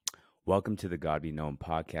Welcome to the God Be Known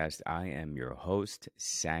podcast. I am your host,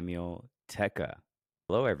 Samuel Teka.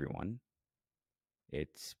 Hello, everyone.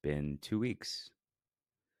 It's been 2 weeks.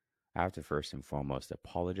 I have to first and foremost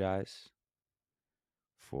apologize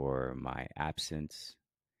for my absence.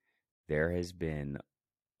 There has been,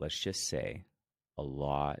 let's just say, a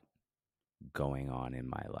lot going on in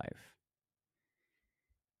my life.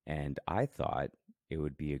 And I thought it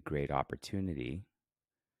would be a great opportunity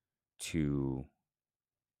to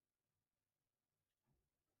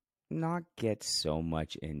not get so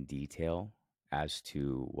much in detail as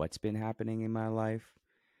to what's been happening in my life,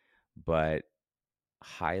 but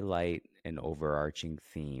highlight an overarching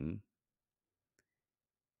theme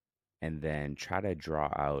and then try to draw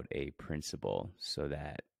out a principle so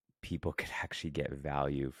that people could actually get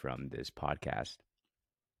value from this podcast.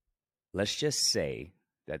 Let's just say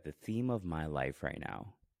that the theme of my life right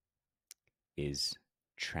now is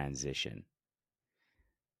transition.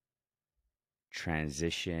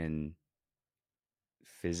 Transition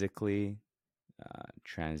physically,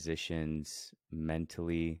 transitions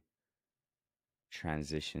mentally,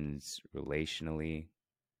 transitions relationally,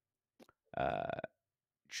 uh,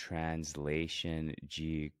 translation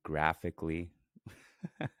geographically,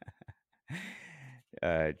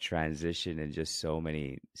 transition in just so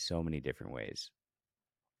many different ways.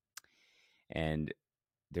 And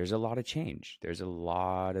there's a lot of change. There's a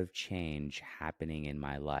lot of change happening in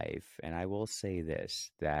my life. And I will say this,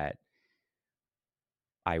 that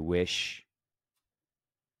I wish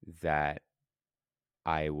that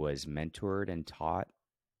I was mentored and taught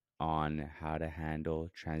on how to handle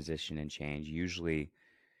transition and change. Usually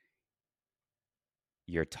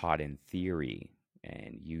you're taught in theory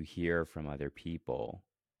and you hear from other people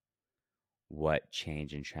what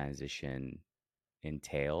change and transition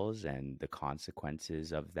entails and the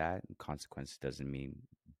consequences of that. Consequence doesn't mean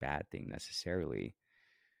bad thing necessarily,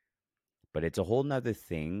 but it's a whole nother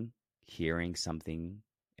thing hearing something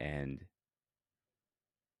and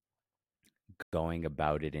going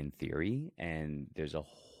about it in theory, and there's a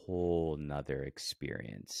whole nother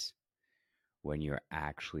experience when you're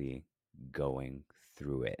actually going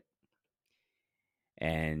through it.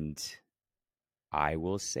 And I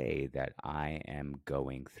will say that I am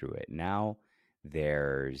going through it. Now,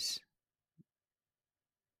 there's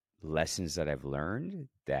lessons that I've learned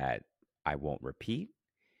that I won't repeat.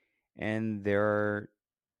 And there are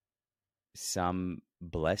some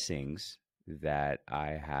blessings that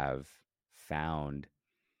I have found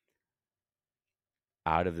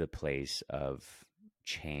out of the place of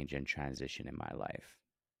change and transition in my life.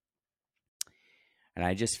 And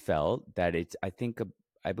I just felt that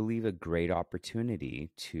I believe a great opportunity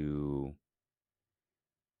to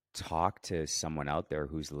talk to someone out there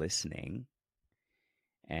who's listening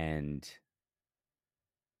and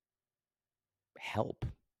help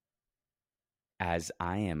as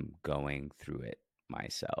I am going through it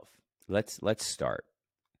myself. Let's start.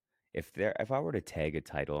 If I were to tag a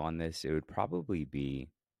title on this, it would probably be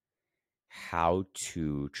how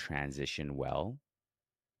to transition well.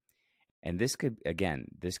 And this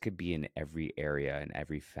could be in every area and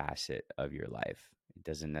every facet of your life. It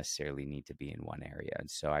doesn't necessarily need to be in one area. And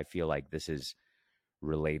so I feel like this is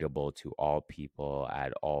relatable to all people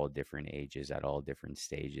at all different ages, at all different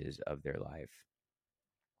stages of their life.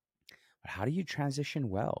 But how do you transition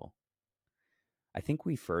well? I think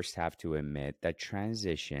we first have to admit that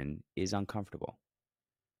transition is uncomfortable.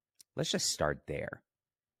 Let's just start there.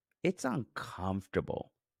 It's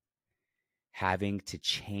uncomfortable having to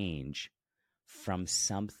change from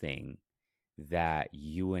something that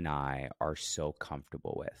you and I are so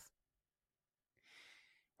comfortable with.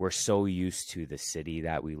 We're so used to the city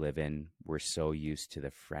that we live in. We're so used to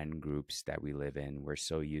the friend groups that we live in. We're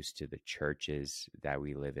so used to the churches that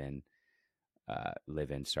we live in. That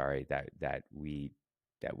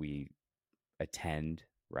we attend,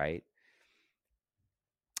 right?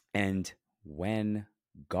 And when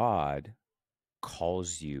God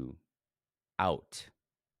calls you out,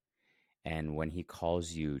 and when he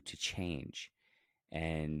calls you to change,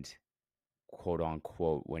 and quote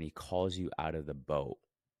unquote, when he calls you out of the boat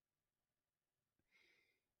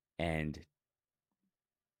and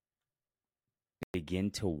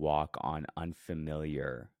begin to walk on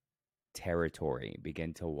unfamiliar territory,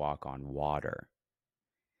 begin to walk on water,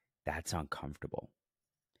 that's uncomfortable.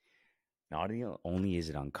 Not only is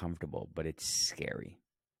it uncomfortable, but it's scary.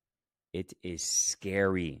 It is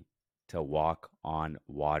scary to walk on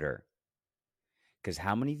water. Because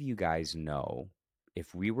how many of you guys know,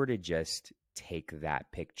 if we were to just take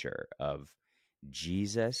that picture of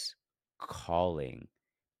Jesus calling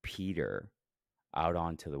Peter out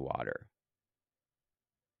onto the water?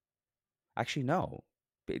 Actually, no.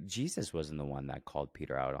 But Jesus wasn't the one that called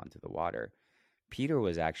Peter out onto the water. Peter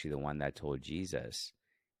was actually the one that told Jesus,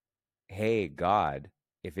 "Hey, God,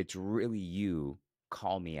 if it's really you,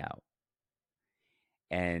 call me out."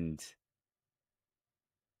 And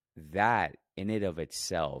that in and of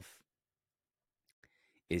itself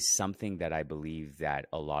is something that I believe that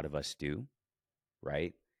a lot of us do,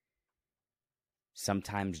 right?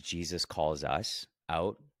 Sometimes Jesus calls us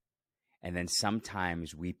out, and then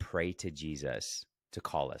sometimes we pray to Jesus to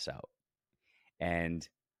call us out. And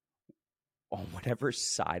on whatever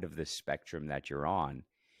side of the spectrum that you're on,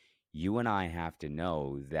 you and I have to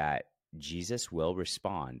know that Jesus will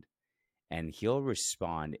respond, and he'll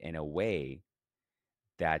respond in a way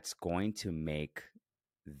that's going to make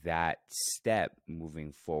that step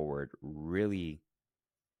moving forward really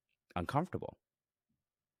uncomfortable.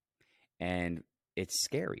 And it's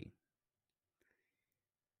scary.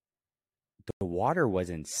 The water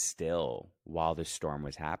wasn't still while the storm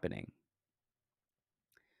was happening.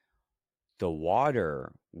 The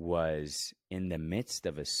water was in the midst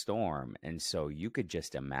of a storm. And so you could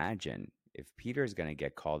just imagine if Peter's going to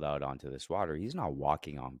get called out onto this water, he's not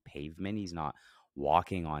walking on pavement. He's not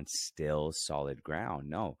walking on still solid ground.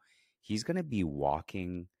 No, he's going to be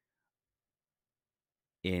walking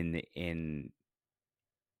in an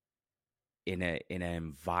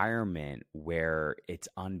environment where it's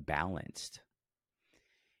unbalanced.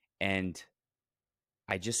 And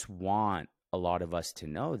I just want a lot of us to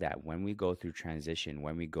know that when we go through transition,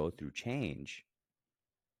 when we go through change,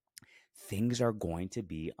 things are going to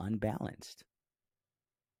be unbalanced.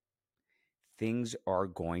 Things are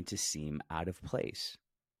going to seem out of place.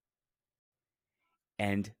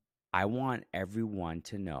 And I want everyone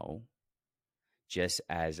to know, just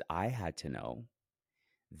as I had to know,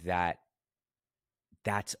 that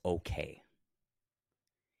that's okay.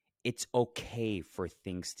 It's okay for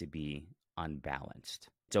things to be unbalanced.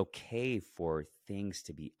 It's okay for things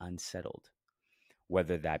to be unsettled,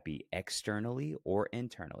 whether that be externally or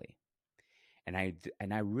internally. And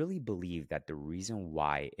I really believe that the reason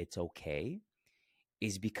why it's okay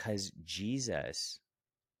is because Jesus,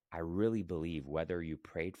 I really believe, whether you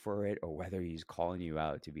prayed for it or whether he's calling you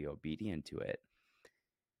out to be obedient to it,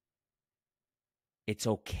 it's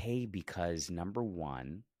okay because number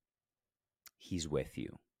one, he's with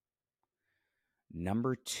you.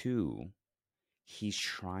 Number two, he's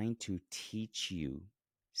trying to teach you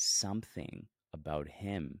something about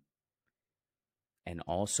him and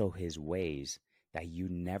also his ways that you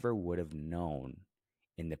never would have known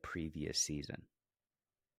in the previous season.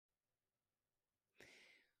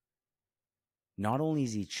 Not only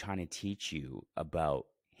is he trying to teach you about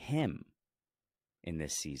him in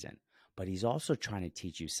this season, but he's also trying to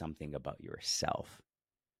teach you something about yourself.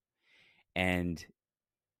 And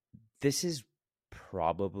this is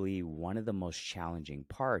probably one of the most challenging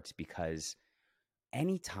parts because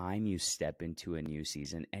anytime you step into a new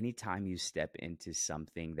season, anytime you step into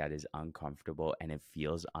something that is uncomfortable and it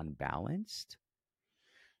feels unbalanced,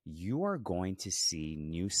 you are going to see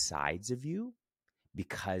new sides of you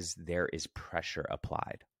because there is pressure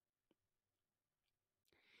applied.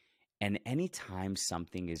 And anytime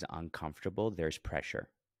something is uncomfortable, there's pressure.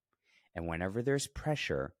 And whenever there's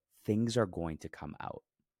pressure, things are going to come out,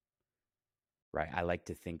 right? I like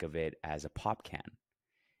to think of it as a pop can.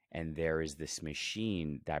 And there is this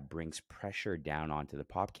machine that brings pressure down onto the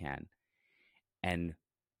pop can. And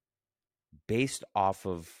based off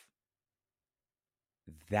of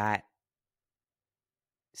that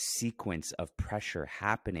sequence of pressure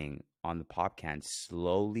happening on the pop can,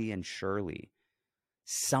 slowly and surely,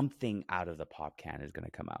 something out of the pop can is going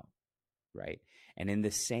to come out, right? And in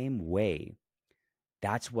the same way,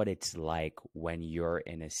 that's what it's like when you're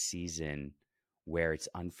in a season where it's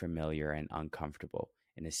unfamiliar and uncomfortable,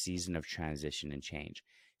 in a season of transition and change.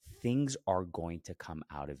 Things are going to come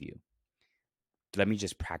out of you. Let me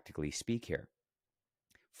just practically speak here.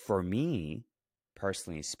 For me,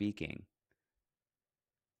 personally speaking,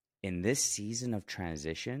 in this season of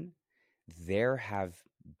transition, there have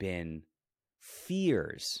been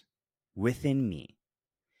fears within me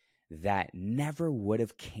that never would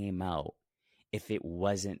have came out if it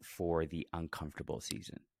wasn't for the uncomfortable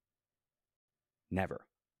season. Never.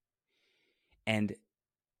 And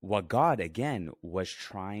what God, again, was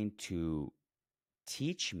trying to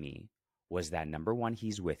teach me was that number one,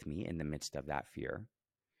 he's with me in the midst of that fear.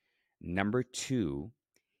 Number two,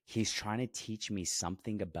 he's trying to teach me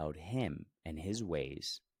something about him and his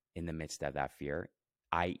ways in the midst of that fear,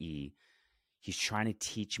 i.e., he's trying to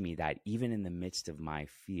teach me that even in the midst of my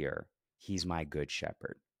fear, he's my good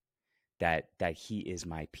shepherd, that he is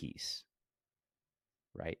my peace,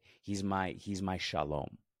 right? He's my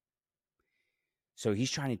shalom. So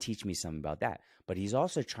he's trying to teach me something about that, but he's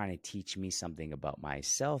also trying to teach me something about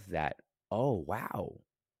myself that, oh, wow,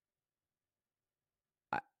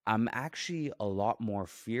 I, I'm actually a lot more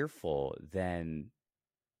fearful than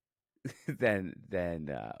than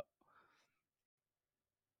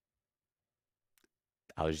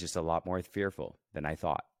I was just a lot more fearful than I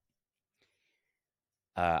thought.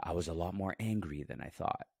 I was a lot more angry than I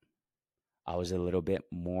thought. I was a little bit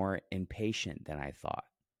more impatient than I thought.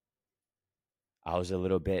 I was a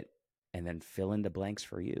little bit, and then fill in the blanks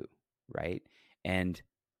for you, right? And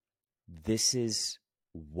this is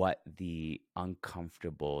what the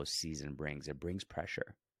uncomfortable season brings. It brings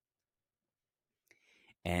pressure.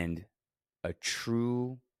 And a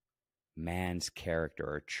true man's character,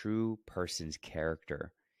 or a true person's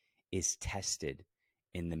character, is tested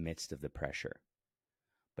in the midst of the pressure.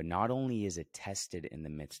 But not only is it tested in the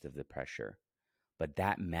midst of the pressure, but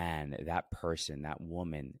that man, that person, that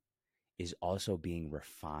woman is also being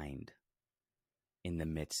refined in the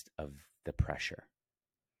midst of the pressure.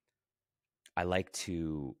 I like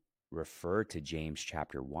to refer to James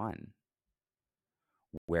chapter 1,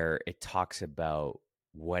 where it talks about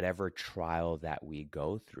whatever trial that we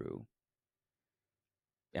go through.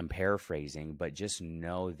 I'm paraphrasing, but just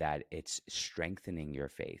know that it's strengthening your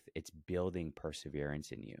faith. It's building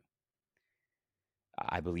perseverance in you.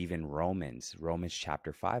 I believe in Romans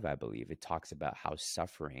chapter 5, I believe it talks about how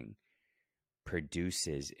suffering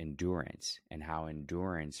produces endurance, and how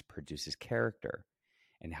endurance produces character,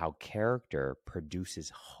 and how character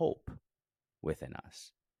produces hope within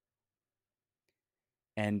us.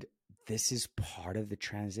 And this is part of the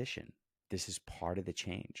transition. This is part of the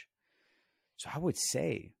change. So I would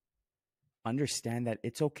say, understand that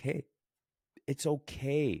it's okay. It's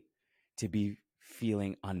okay to be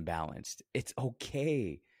feeling unbalanced. It's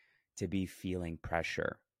okay to be feeling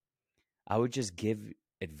pressure. I would just give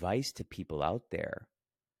advice to people out there.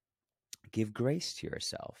 Give grace to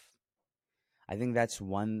yourself. I think that's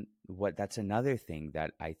another thing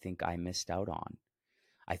that I think I missed out on.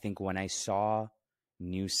 I think when I saw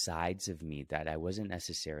new sides of me that I wasn't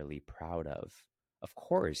necessarily proud of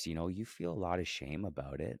course, you feel a lot of shame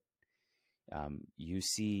about it. You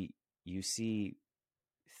see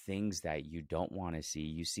things that you don't want to see.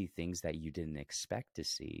 You see things that you didn't expect to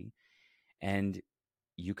see. And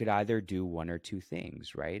you could either do one or two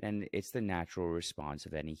things, right? And it's the natural response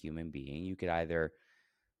of any human being. You could either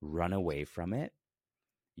run away from it.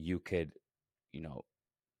 You could, you know,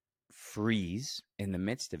 freeze in the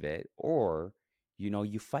midst of it, or,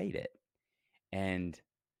 you fight it. And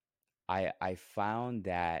I found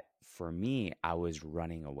that for me, I was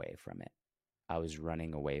running away from it. I was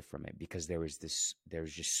running away from it because there was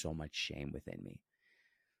just so much shame within me.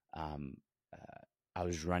 Um, I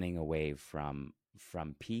was running away from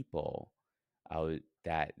people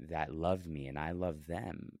that loved me, and I loved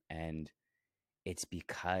them, and it's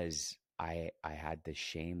because I had the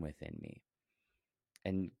shame within me.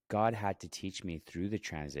 And God had to teach me through the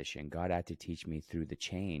transition. God had to teach me through the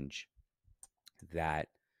change that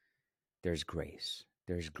there's grace.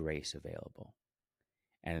 There's grace available.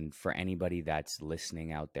 And for anybody that's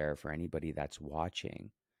listening out there, for anybody that's watching,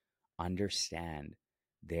 understand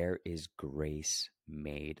there is grace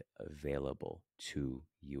made available to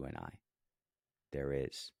you and I. There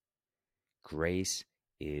is. Grace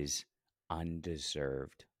is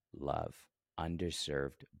undeserved love,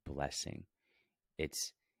 undeserved blessing.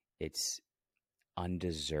 It's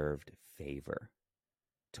undeserved favor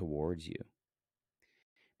towards you.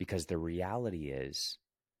 Because the reality is,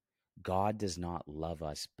 God does not love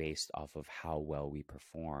us based off of how well we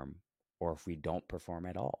perform or if we don't perform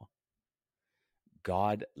at all.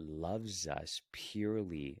 God loves us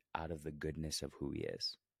purely out of the goodness of who he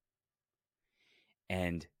is.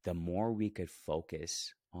 And the more we could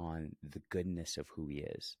focus on the goodness of who he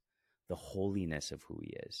is, the holiness of who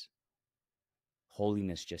he is.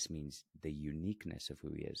 Holiness just means the uniqueness of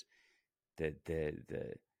who he is.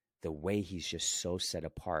 The way he's just so set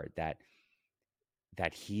apart that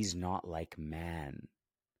he's not like man,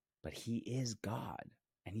 but he is God,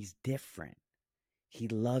 and he's different. He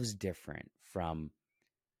loves different from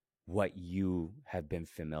what you have been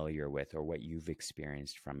familiar with or what you've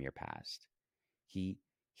experienced from your past. He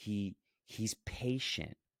he he's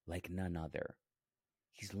patient like none other.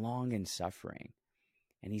 He's long in suffering,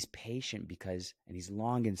 and he's patient and he's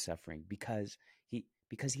long in suffering because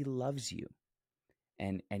he loves you,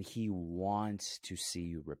 and he wants to see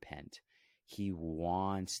you repent. He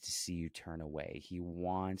wants to see you turn away. He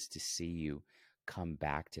wants to see you come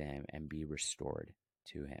back to him and be restored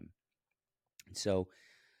to him. And so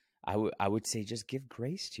I would say, just give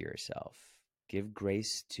grace to yourself. Give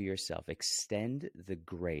grace to yourself. Extend the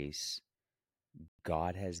grace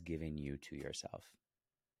God has given you to yourself.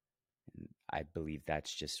 And I believe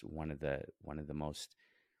that's just one of the most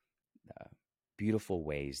uh, beautiful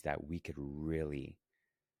ways that we could really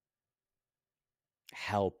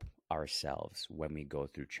help ourselves when we go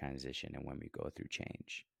through transition and when we go through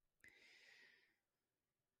change.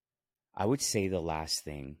 I would say the last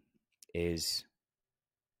thing is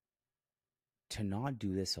to not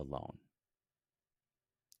do this alone.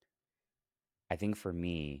 I think for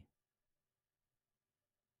me,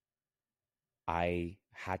 I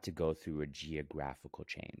had to go through a geographical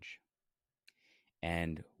change.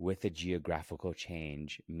 And with a geographical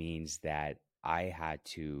change means that I had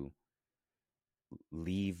to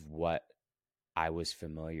leave what I was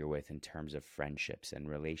familiar with in terms of friendships and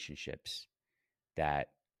relationships that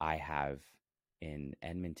I have in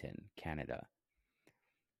Edmonton, Canada,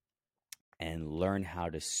 and learn how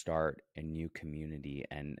to start a new community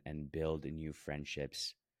and build new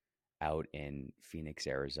friendships out in Phoenix,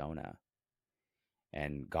 Arizona.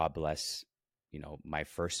 And God bless, my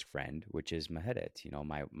first friend, which is Mahedet,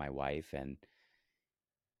 my wife, and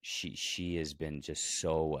she has been just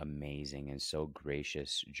so amazing and so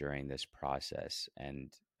gracious during this process.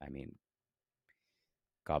 And I mean,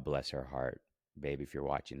 God bless her heart, babe. If you're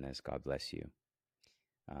watching this, God bless you.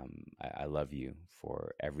 I love you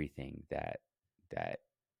for everything that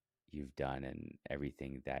you've done and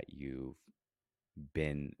everything that you've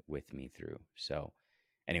been with me through. So,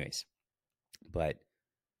 anyways, but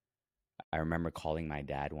I remember calling my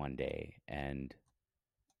dad one day, and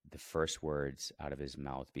the first words out of his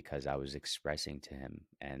mouth, because I was expressing to him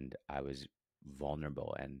and I was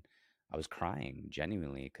vulnerable and I was crying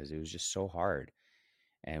genuinely because it was just so hard.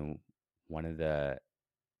 And one of the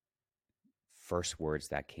first words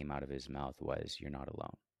that came out of his mouth was, "You're not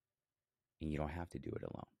alone, and you don't have to do it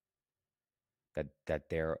alone. That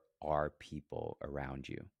there are people around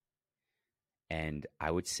you." And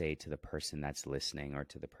I would say to the person that's listening or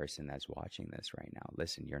to the person that's watching this right now,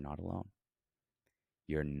 listen, you're not alone.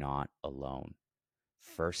 You're not alone.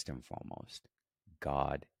 First and foremost,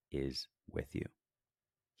 God is with you.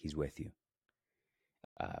 He's with you.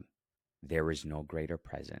 Um, there is no greater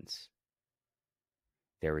presence.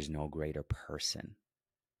 There is no greater person.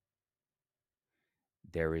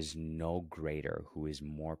 There is no greater who is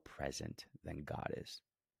more present than God is.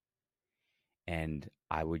 And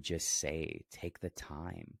I would just say, take the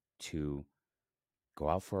time to go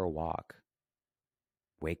out for a walk,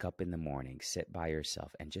 wake up in the morning, sit by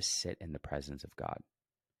yourself, and just sit in the presence of God.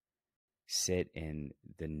 Sit in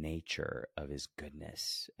the nature of his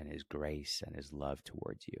goodness and his grace and his love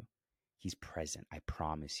towards you. He's present, I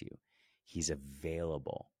promise you. He's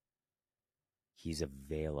available. He's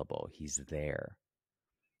available. He's there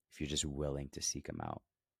if you're just willing to seek him out.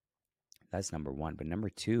 That's number one. But number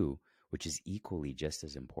two, which is equally just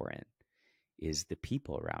as important, is the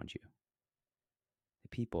people around you. The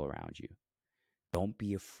people around you. Don't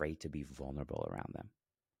be afraid to be vulnerable around them.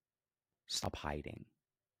 Stop hiding.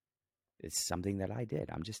 It's something that I did.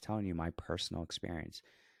 I'm just telling you my personal experience.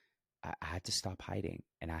 I had to stop hiding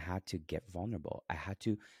and I had to get vulnerable. I had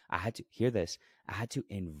to hear this. I had to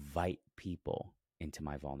invite people into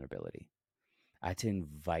my vulnerability. I had to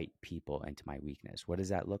invite people into my weakness. What does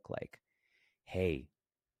that look like? Hey,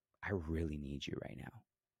 I really need you right now.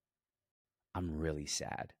 I'm really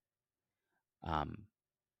sad. Um,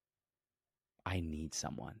 I need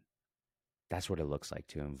someone. That's what it looks like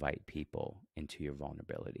to invite people into your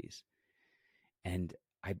vulnerabilities. And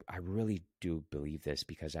I really do believe this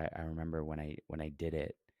because I remember when I did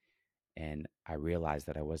it and I realized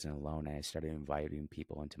that I wasn't alone and I started inviting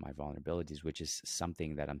people into my vulnerabilities, which is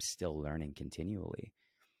something that I'm still learning continually,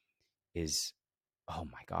 is oh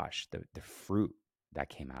my gosh, the fruit that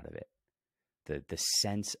came out of it. The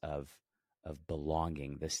sense of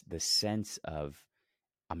belonging, the sense of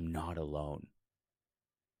I'm not alone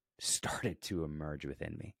started to emerge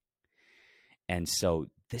within me. And so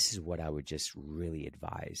this is what I would just really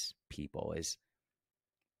advise people is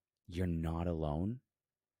you're not alone.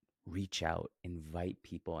 Reach out, invite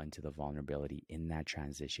people into the vulnerability in that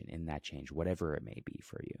transition, in that change, whatever it may be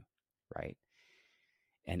for you, right?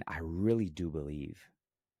 And I really do believe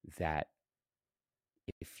that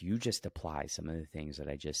if you just apply some of the things that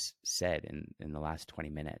I just said in the last 20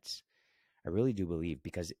 minutes, I really do believe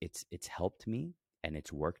because it's helped me and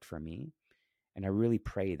it's worked for me. And I really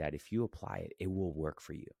pray that if you apply it, it will work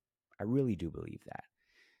for you. I really do believe that.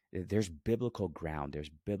 There's biblical ground, there's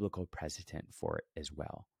biblical precedent for it as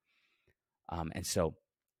well. And so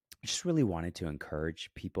I just really wanted to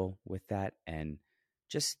encourage people with that and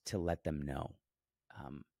just to let them know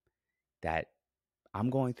um, that I'm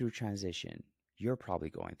going through transition. You're probably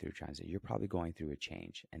going through transition. You're probably going through a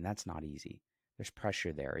change, and that's not easy. There's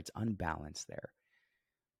pressure there. It's unbalanced there.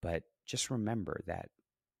 But just remember that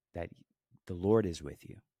the Lord is with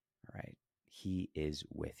you. All right. He is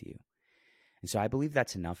with you. And so I believe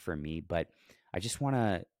that's enough for me. But I just want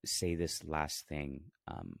to say this last thing.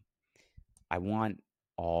 I want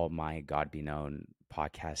all my God Be Known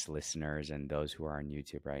podcast listeners and those who are on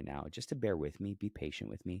YouTube right now just to bear with me, be patient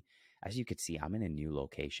with me. As you could see, I'm in a new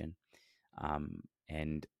location.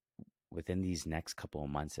 And within these next couple of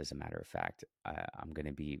months, as a matter of fact, I'm going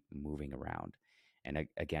to be moving around. And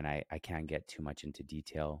again, I can't get too much into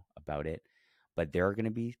detail about it, but there are going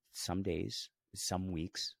to be some days, some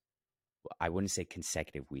weeks. I wouldn't say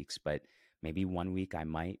consecutive weeks, but maybe one week I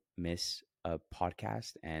might miss a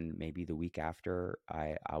podcast, and maybe the week after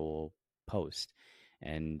I will post.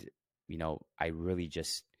 And I really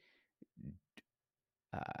just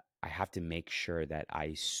I have to make sure that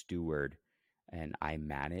I steward and I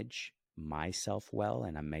manage myself well,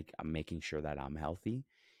 and I'm making sure that I'm healthy.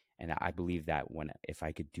 And I believe that if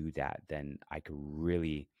I could do that, then I could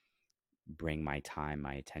really bring my time,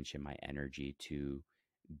 my attention, my energy to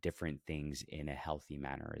different things in a healthy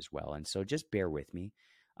manner as well. And so just bear with me.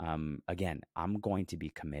 Again, I'm going to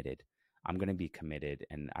be committed. I'm going to be committed.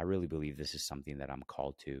 And I really believe this is something that I'm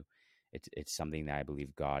called to. It's something that I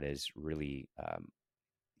believe God is really,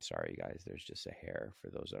 sorry guys, there's just a hair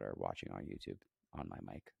for those that are watching on YouTube on my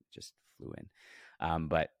mic. It just flew in.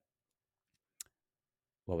 But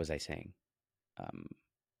what was I saying? Um,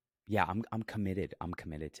 yeah, I'm committed. I'm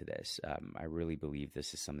committed to this. I really believe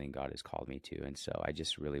this is something God has called me to, and so I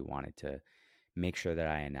just really wanted to make sure that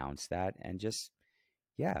I announce that. And just,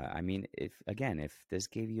 yeah, I mean, if this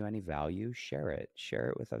gave you any value, share it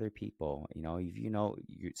with other people.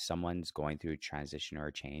 If someone's going through a transition or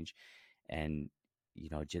a change, and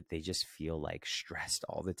they just feel like stressed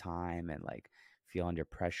all the time and like feel under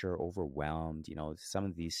pressure, overwhelmed. Some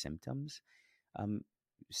of these symptoms. Um,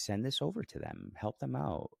 Send this over to them, help them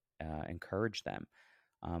out, encourage them.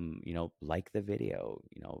 Like the video,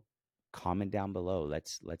 comment down below.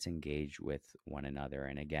 Let's engage with one another.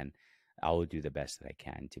 And again, I will do the best that I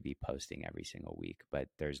can to be posting every single week, but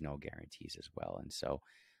there's no guarantees as well. And so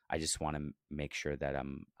I just want to make sure that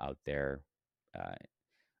I'm out there. Uh,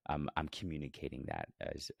 I'm communicating that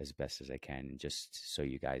as best as I can, just so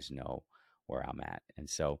you guys know where I'm at. And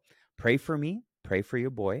so pray for me, pray for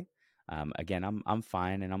your boy. Again, I'm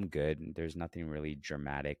fine and I'm good. And there's nothing really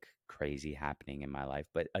dramatic, crazy happening in my life.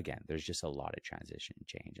 But again, there's just a lot of transition and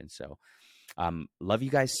change. And so love you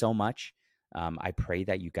guys so much. I pray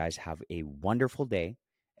that you guys have a wonderful day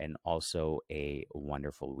and also a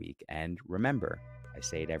wonderful week. And remember, I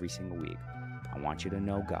say it every single week. I want you to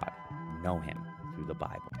know God, know Him through the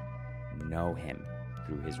Bible, know Him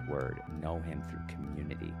through His Word, know Him through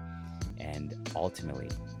community, and ultimately,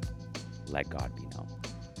 let God be known.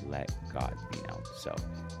 Let God be known. So,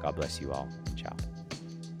 God bless you all.